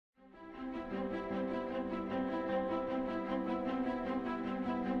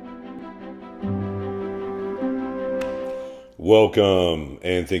Welcome,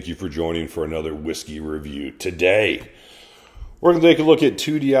 and thank you for joining for another whiskey review. Today, we're going to take a look at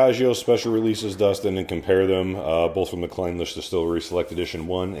two Diageo special releases, Dustin, and compare them, both from the Clynelish Distillery Select Edition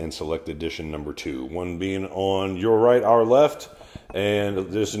 1 and Select Edition number 2. One being on your right, our left, and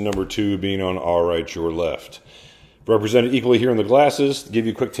edition number 2 being on our right, your left. Represented equally here in the glasses. To give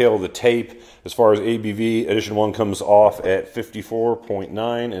you a quick tale of the tape, as far as ABV, Edition 1 comes off at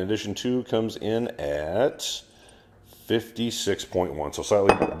 54.9, and Edition 2 comes in at 56.1, so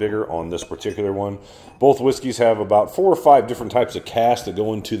slightly bigger on this particular one. Both whiskeys have about 4 or 5 different types of casks that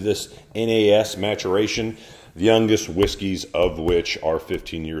go into this NAS maturation, the youngest whiskeys of which are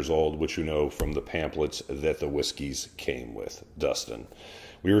 15 years old, which you know from the pamphlets that the whiskeys came with. Dustin.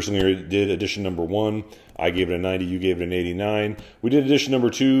 We recently did edition number 1. I gave it a 90, you gave it an 89. We did edition number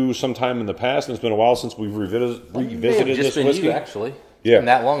 2 sometime in the past, and it's been a while since we've revisited this whiskey. You, actually. Yeah. Been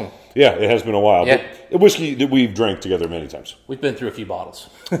that long. Yeah, it has been a while. Yeah. But a whiskey that we've drank together many times. We've been through a few bottles.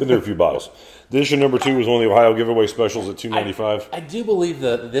 Been through a few bottles. Edition number 2 was one of the Ohio giveaway specials at $2.95. I do believe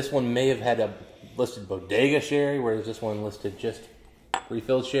that this one may have had a listed bodega sherry, whereas this one listed just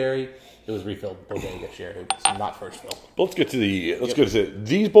refilled sherry. It was refilled bodega sherry, so not first fill. But let's get to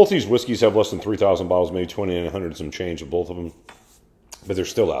the both these whiskeys have less than 3,000 bottles, maybe 20 and 100 and some change of both of them, but they're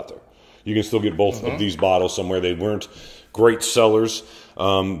still out there. You can still get both of these bottles somewhere. They weren't great sellers.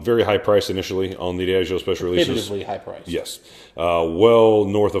 Very high price initially on the Diageo special releases. Prohibitively high price. Yes, well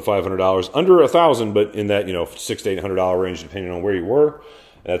north of $500, under $1,000, but in that $600 to $800 range, depending on where you were.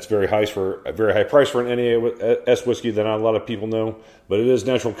 That's very high for an NAS whiskey that not a lot of people know, but it is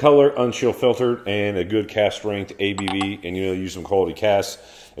natural color, unchill filtered, and a good cask strength ABV. And use some quality casks,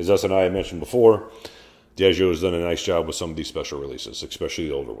 as us and I have mentioned before. Diageo has done a nice job with some of these special releases, especially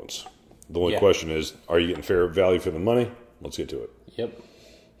the older ones. The only question is, are you getting fair value for the money? Let's get to it. Yep.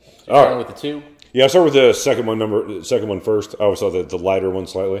 So all right. With the 2. Yeah, I'll start with the second one first. I always thought the lighter one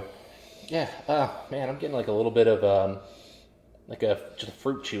slightly. Yeah. Man, I'm getting like a little bit of just a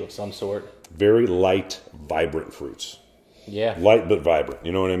fruit chew of some sort. Very light, vibrant fruits. Yeah. Light but vibrant.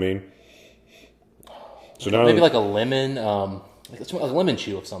 You know what I mean? So maybe like a lemon, it's a lemon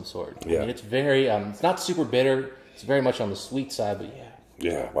chew of some sort. Yeah. I mean, it's very, it's not super bitter. It's very much on the sweet side, but yeah.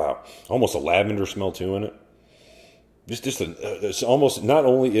 Yeah, wow. Almost a lavender smell too in it. It's almost, not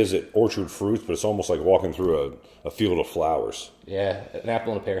only is it orchard fruits, but it's almost like walking through a field of flowers. Yeah, an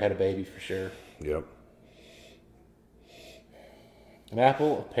apple and a pear had a baby for sure. Yep. An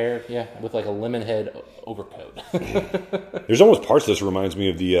apple, a pear, yeah, with like a lemon head overcoat. There's almost parts of this reminds me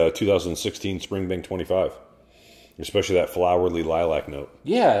of the 2016 Springbank 25. Especially that flowery lilac note.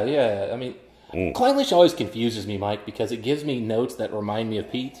 Yeah. I mean, Clynelish always confuses me, Mike, because it gives me notes that remind me of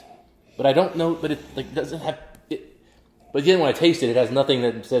peat. But I don't know, but it doesn't have it. But then when I taste it, it has nothing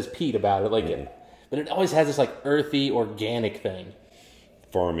that says peat about it. But it always has this like earthy, organic thing.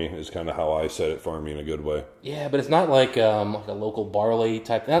 Farmy is kind of how I said it, farmy in a good way. Yeah, but it's not like a local barley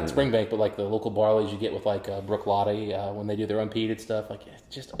type, not Springbank, but like the local barleys you get with like Brook Lottie when they do their unpeated stuff. Like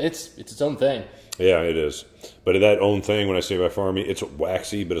it's its own thing. Yeah, it is. But that own thing, when I say by farmy, it's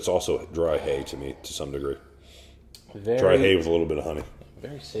waxy, but it's also dry hay to me to some degree. Dry hay with a little bit of honey.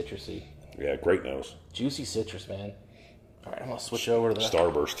 Very citrusy. Yeah, great nose. Juicy citrus, man. All right, I'm gonna switch over to the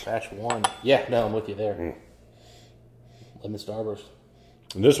Starburst. Batch 1. Yeah, no, I'm with you there. Lemon Starburst.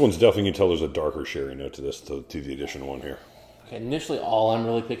 And this one's definitely, you can tell there's a darker sherry note to this, to the edition 1 here. Okay, initially all I'm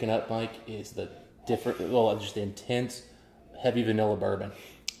really picking up, Mike, is the just the intense, heavy vanilla bourbon.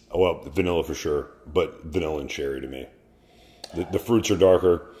 Oh, well, vanilla for sure, but vanilla and sherry to me. The fruits are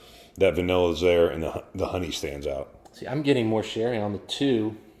darker, that vanilla is there, and the honey stands out. See, I'm getting more sherry on the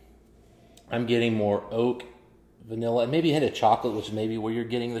 2. I'm getting more oak, vanilla, and maybe a hint of chocolate, which may be where you're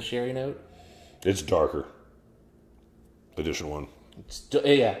getting the sherry note. It's darker. Edition 1.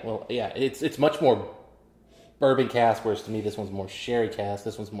 It's much more bourbon cask, whereas to me this one's more sherry cask.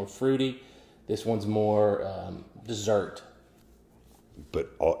 This one's more fruity. This one's more dessert.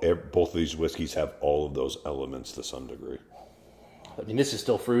 But both of these whiskeys have all of those elements to some degree. I mean, this is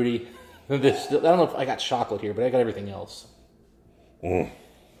still fruity. I don't know if I got chocolate here, but I got everything else. Oh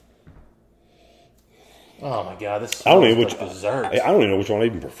my god, this smells like dessert. I don't even know which one I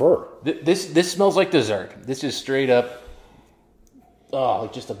even prefer. This smells like dessert. This is straight up. Oh,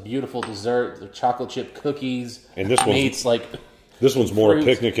 just a beautiful dessert. The chocolate chip cookies. And this one's more a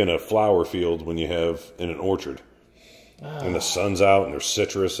picnic in a flower field when you have in an orchard. And the sun's out and there's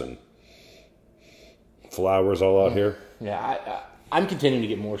citrus and flowers all out here. Yeah, I'm continuing to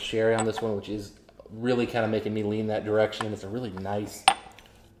get more sherry on this one, which is really kind of making me lean that direction. And it's a really nice.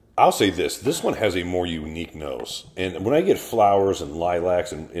 I'll say this. This one has a more unique nose. And when I get flowers and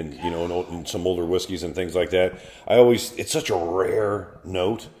lilacs and you know, and some older whiskeys and things like that, it's such a rare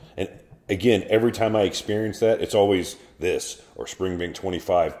note. And again, every time I experience that, it's always this or Springbank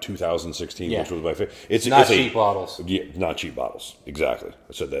 25 2016, which was my favorite. It's not cheap bottles. Yeah, not cheap bottles. Exactly.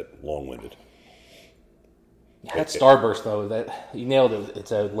 I said that long-winded. That Starburst, though, that you nailed it.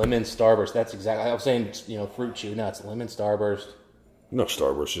 It's a lemon Starburst. That's exactly. I was saying, you know, fruit chew. No, it's lemon Starburst. No,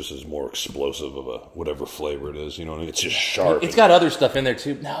 Starburst just is more explosive of a whatever flavor it is. You know what I mean? It's just sharp. It's got other stuff in there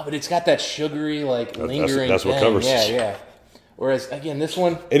too. No, but it's got that sugary, like lingering. That's what covers it. Yeah. Whereas again, this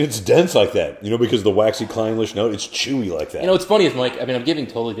one, and it's dense like that. You know, because the waxy Clynelish note, it's chewy like that. You know, what's funny is, Mike, I mean, I'm giving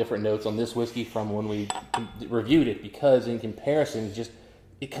totally different notes on this whiskey from when we reviewed it because in comparison,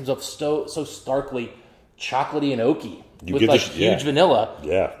 it comes up so starkly chocolatey and oaky with like huge vanilla.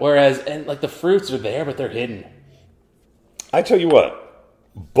 Yeah. Whereas, and like the fruits are there, but they're hidden. I tell you what,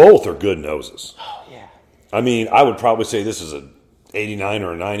 both are good noses. Oh yeah. I mean, I would probably say this is a 89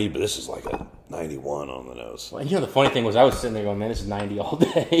 or a 90, but this is like a 91 on the nose. Well, you know, the funny thing was I was sitting there going, man, this is 90 all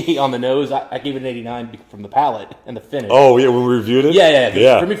day on the nose. I gave it an 89 from the palate and the finish. Oh, yeah, when we reviewed it?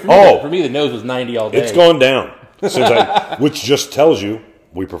 Yeah. For me, the nose was 90 all day. It's gone down, which just tells you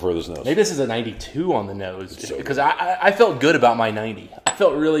we prefer this nose. Maybe this is a 92 on the nose because I felt good about my 90. I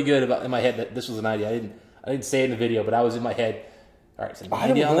felt really good about in my head that this was a 90. I didn't say it in the video, but I was in my head. All right, so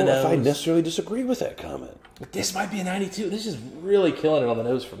 90 on the nose. I don't know if I necessarily disagree with that comment. But this might be a 92. This is really killing it on the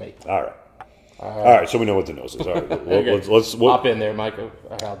nose for me. All right, so we know what the nose is. All right, okay. let's hop in there, Mike.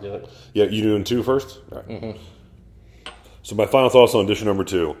 I'll do it. Yeah, you doing 2 first? All right. Mm-hmm. So my final thoughts on edition number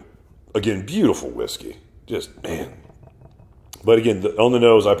 2. Again, beautiful whiskey. Just, man. But again, on the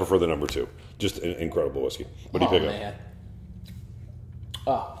nose, I prefer the number 2. Just an incredible whiskey. What do you pick up?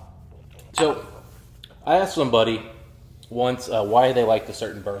 Oh, so I asked somebody once why they liked a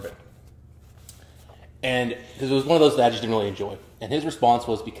certain bourbon. And because it was one of those that I just didn't really enjoy. And his response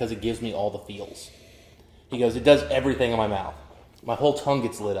was because it gives me all the feels. He goes, it does everything in my mouth. My whole tongue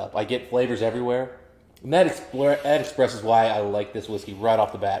gets lit up. I get flavors everywhere. And that expresses why I like this whiskey right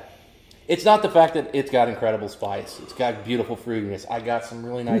off the bat. It's not the fact that it's got incredible spice. It's got beautiful fruitiness. I got some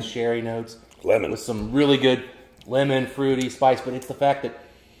really nice sherry notes. Lemon. With some really good lemon, fruity spice. But it's the fact that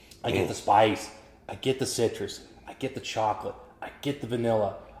I get the spice. I get the citrus. I get the chocolate. I get the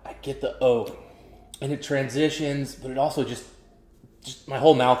vanilla. I get the oak. And it transitions, but it also just my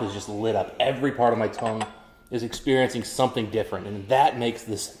whole mouth is just lit up. Every part of my tongue is experiencing something different. And that makes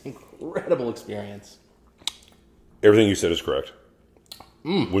this incredible experience. Everything you said is correct.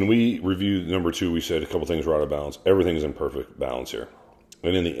 When we reviewed number 2, we said a couple things were out of balance. Everything is in perfect balance here.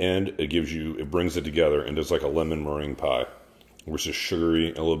 And in the end, it brings it together and it's like a lemon meringue pie. Where it's just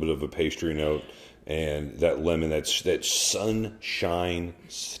sugary, a little bit of a pastry note, and that lemon, that sunshine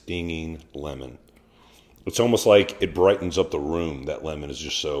stinging lemon. It's almost like it brightens up the room. That lemon is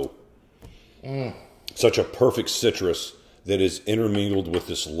just such a perfect citrus that is intermingled with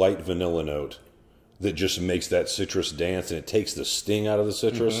this light vanilla note that just makes that citrus dance, and it takes the sting out of the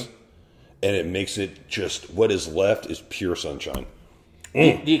citrus, and it makes it just, what is left is pure sunshine.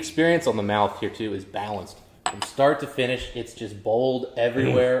 The experience on the mouth here, too, is balanced. From start to finish, it's just bold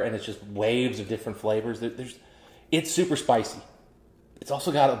everywhere, and it's just waves of different flavors. It's super spicy. It's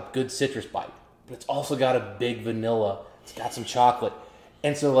also got a good citrus bite, but it's also got a big vanilla. It's got some chocolate.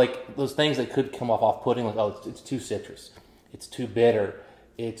 And so, like, those things that could come off off-putting, like, oh, it's too citrus. It's too bitter.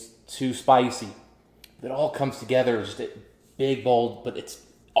 It's too spicy. It all comes together as just a big, bold, but it's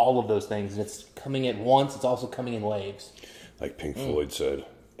all of those things. And it's coming at once. It's also coming in waves. Like Pink Floyd said,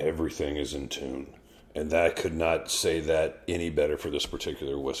 everything is in tune. And that could not say that any better for this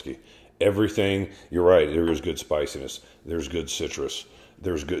particular whiskey. Everything, you're right, there is good spiciness. There's good citrus.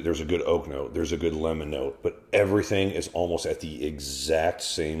 There's a good oak note. There's a good lemon note. But everything is almost at the exact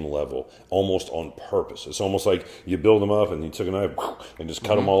same level, almost on purpose. It's almost like you build them up and you took a knife and just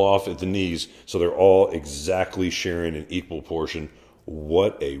cut them all off at the knees so they're all exactly sharing an equal portion.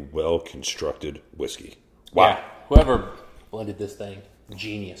 What a well-constructed whiskey. Wow. Yeah, whoever blended this thing,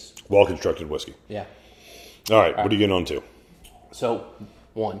 genius. Well-constructed whiskey. Yeah. All right, what are you getting on to? So,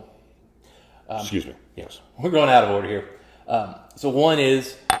 1. Excuse me. Yes. We're going out of order here. So 1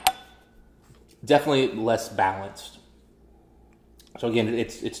 is definitely less balanced. So again,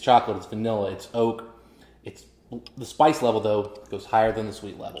 it's chocolate, it's vanilla, it's oak. The spice level, though, goes higher than the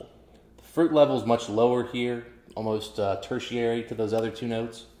sweet level. The fruit level is much lower here, almost tertiary to those other 2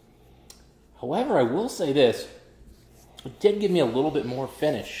 notes. However, I will say this. It did give me a little bit more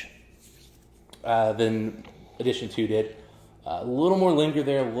finish than Edition 2 did. A little more linger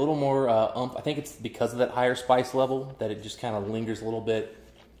there, a little more umph. I think it's because of that higher spice level that it just kind of lingers a little bit.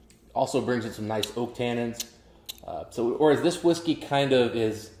 Also brings in some nice oak tannins. Whereas this whiskey kind of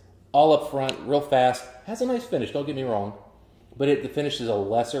is all up front, real fast, has a nice finish, don't get me wrong, but the finish is a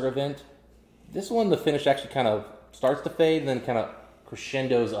lesser event. This one, the finish actually kind of starts to fade and then kind of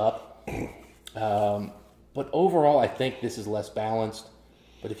crescendos up. But overall, I think this is less balanced.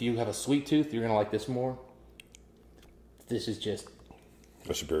 But if you have a sweet tooth, you're going to like this more. This is just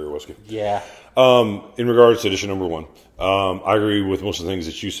a superior whiskey. Yeah. In regards to edition number 1, I agree with most of the things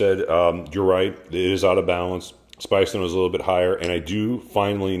that you said. You're right. It is out of balance. Spice note is a little bit higher, and I do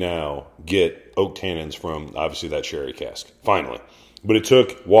finally now get oak tannins from obviously that sherry cask. Finally, but it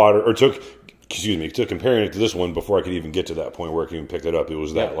took it took comparing it to this one before I could even get to that point where I could even pick it up. It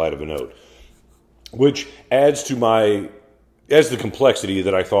was that light of a note, which adds to the complexity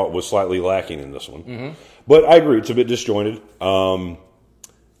that I thought was slightly lacking in this one. Mm-hmm. But I agree, it's a bit disjointed,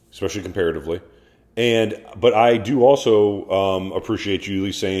 especially comparatively. But I do also appreciate you at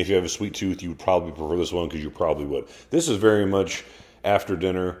least saying if you have a sweet tooth, you would probably prefer this one because you probably would. This is very much after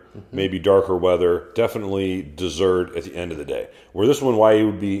dinner, maybe darker weather, definitely dessert at the end of the day. Where this one, why it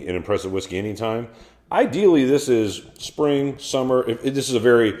would be an impressive whiskey anytime. Ideally, this is spring, summer. This is a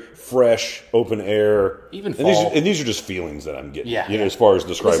very fresh, open air. Even fall. And these are just feelings that I'm getting. Yeah. As far as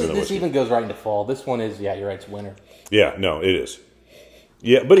describing the whiskey. This even goes right into fall. This one is, you're right, it's winter. Yeah, no, it is.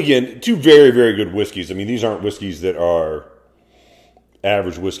 Yeah, but again, two very, very good whiskeys. I mean, these aren't whiskeys that are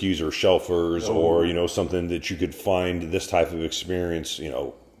average whiskeys or shelfers or, something that you could find this type of experience,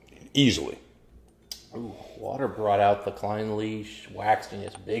 easily. Ooh, water brought out the Clynelish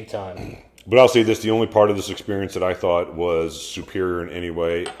waxiness big time. But I'll say this, the only part of this experience that I thought was superior in any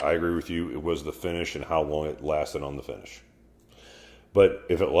way, I agree with you, it was the finish and how long it lasted on the finish. But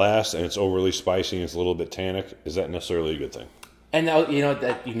if it lasts and it's overly spicy and it's a little bit tannic, is that necessarily a good thing? And now,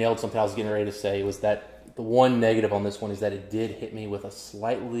 that you nailed something I was getting ready to say, was that the one negative on this one is that it did hit me with a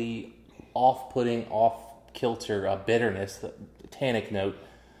slightly off-putting, off-kilter bitterness, the tannic note,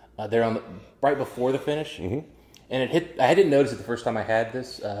 there right before the finish. Mm-hmm. And I didn't notice it the first time I had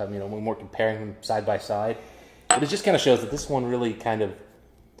this, when we were comparing them side by side. But it just kind of shows that this one really kind of,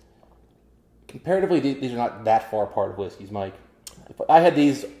 comparatively, these are not that far apart of whiskeys, Mike. If I had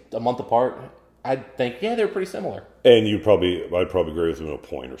these a month apart, I'd think, they're pretty similar. And I'd probably agree with you in a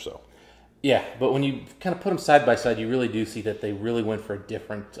point or so. Yeah, but when you kind of put them side by side, you really do see that they really went for a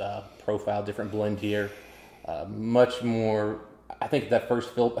different profile, different blend here. Much more, I think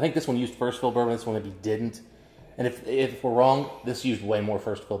this one used first fill bourbon, this one maybe didn't. And if we're wrong, this used way more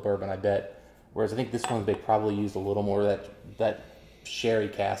first fill bourbon, I bet. Whereas I think this one they probably used a little more of that sherry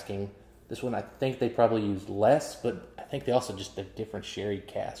casking. This one I think they probably used less, but I think they also just did different sherry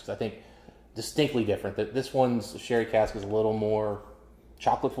casks. I think distinctly different. That this one's sherry cask is a little more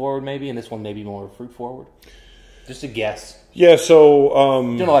chocolate forward maybe, and this one maybe more fruit forward. Just a guess. Yeah, so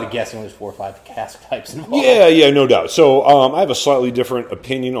doing a lot of guessing. There's 4 or 5 cask types involved. Yeah, no doubt. So I have a slightly different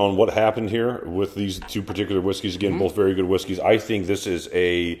opinion on what happened here with these two particular whiskeys. Again, both very good whiskeys. I think this is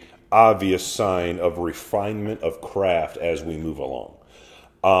a obvious sign of refinement of craft as we move along.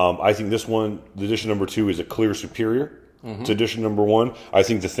 I think this one, the edition number 2, is a clear superior to edition number 1. I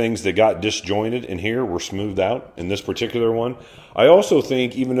think the things that got disjointed in here were smoothed out in this particular one. I also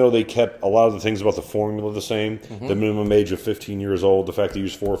think, even though they kept a lot of the things about the formula the same, the minimum age of 15 years old, the fact they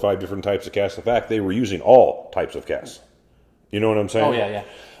used 4 or 5 different types of casks, the fact they were using all types of casks. You know what I'm saying? Oh,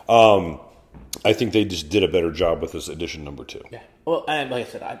 yeah. I think they just did a better job with this edition number 2. Yeah. Well, and like I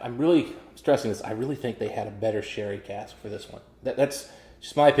said, I'm really stressing this. I really think they had a better sherry cask for this one. That's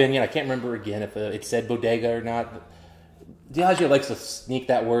just my opinion. I can't remember again if it said bodega or not. Diageo likes to sneak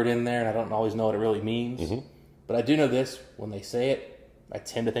that word in there, and I don't always know what it really means. But I do know this: when they say it, I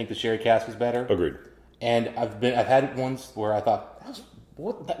tend to think the sherry cask is better. Agreed. And I've had ones where I thought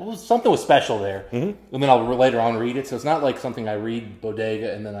something was special there, and then I'll later on read it. So it's not like something I read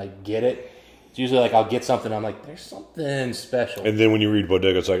bodega and then I get it. It's usually like I'll get something, I'm like, there's something special. And then when you read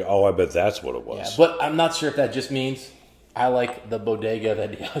bodega, it's like, oh, I bet that's what it was. Yeah, but I'm not sure if that just means I like the bodega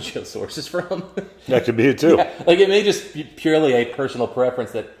that Diageo sources from. That could be it too. Yeah, like it may just be purely a personal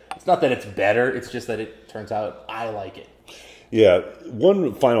preference that it's not that it's better, it's just that it turns out I like it. Yeah,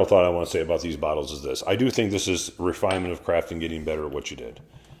 one final thought I want to say about these bottles is this. I do think this is refinement of craft and getting better at what you did.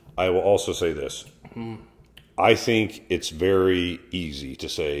 I will also say this. I think it's very easy to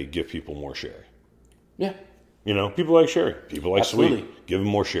say, give people more sherry. Yeah. People like sherry. People like sweet. Give them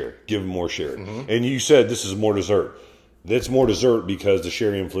more sherry. Give them more sherry. And you said this is more dessert. That's more dessert because the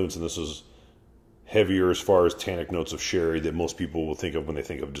sherry influence in this is heavier as far as tannic notes of sherry that most people will think of when they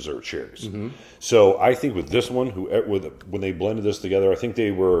think of dessert sherries. So I think with this one, when they blended this together, I think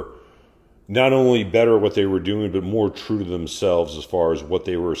they were not only better at what they were doing, but more true to themselves as far as what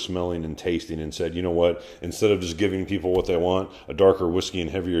they were smelling and tasting, and said, you know what, instead of just giving people what they want, a darker whiskey and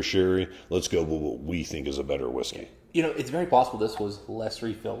heavier sherry, let's go with what we think is a better whiskey. You know, it's very possible this was less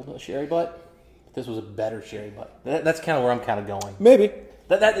refilled a sherry butt. This was a better sherry butt. That's kind of where I'm kind of going. Maybe.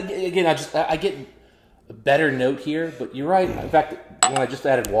 Again, I get a better note here, but you're right. In fact, when I just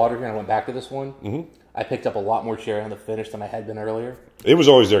added water here and I went back to this one, I picked up a lot more sherry on the finish than I had been earlier. It was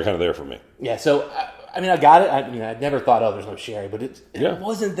always there, kind of there for me. Yeah, so, I mean, I got it. I never thought, oh, there's no sherry, but it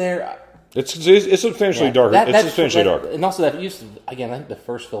wasn't there. It's substantially darker. It's substantially darker. And also that used to, again, I think the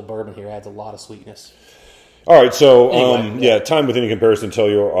first fill bourbon here adds a lot of sweetness. All right, so Anyway, time with any comparison. Tell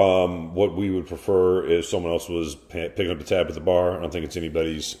you what we would prefer if someone else was picking up the tab at the bar. I don't think it's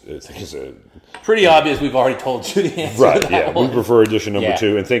anybody's. I think it's pretty obvious. We've already told you the answer. Right? To that Yeah, one. we prefer edition number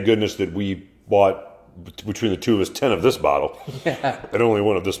 2, and thank goodness that we bought between the two of us 10 of this bottle, and only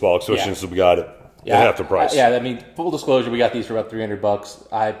one of this bottle, especially since we got it at half the price. I mean, full disclosure, we got these for about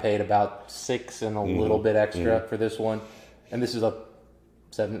 $300. I paid about $6 and a little bit extra for this one, and this is a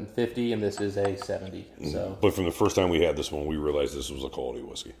 $750, and this is a $70. So, but from the first time we had this one, we realized this was a quality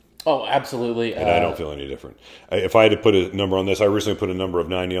whiskey. Oh, absolutely. And I don't feel any different. If I had to put a number on this, I recently put a number of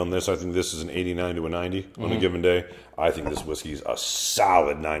 90 on this. I think this is an 89 to a 90 on a given day. I think this whiskey is a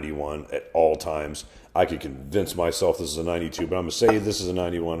solid 91 at all times. I could convince myself this is a 92, but I'm going to say this is a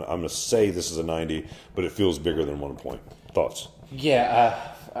 91. I'm going to say this is a 90, but it feels bigger than 1 point. Thoughts?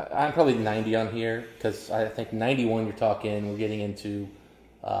 Yeah, I'm probably 90 on here, because I think 91 we're getting into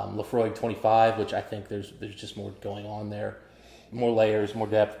Lafroig 25, which I think there's just more going on there. More layers, more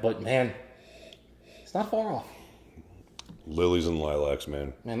depth, but man, it's not far off. Lilies and lilacs,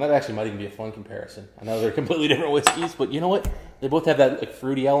 man. Man, that actually might even be a fun comparison. I know they're completely different whiskeys, but you know what? They both have that like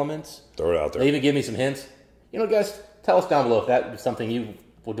fruity elements. Throw it out there. They even give me some hints. You know, guys, tell us down below if that is something you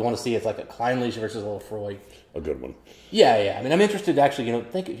would want to see. It's like a Clynelish versus a Lafroig. A good one. Yeah. I mean, I'm interested to actually,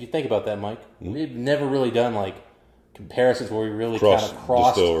 if you think about that, Mike, we've never really done like comparisons where we really kind of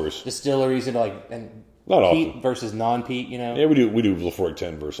crossed distilleries and not peat often versus non-peat, Yeah, we do Lafroig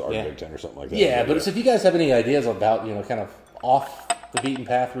 10 versus Ardbeg 10 or something like that. Yeah, but if you guys have any ideas about, kind of off the beaten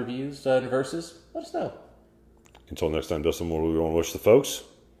path reviews and verses, let us know. Until next time, Dustin, what do we want to wish the folks?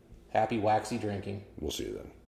 Happy waxy drinking. We'll see you then.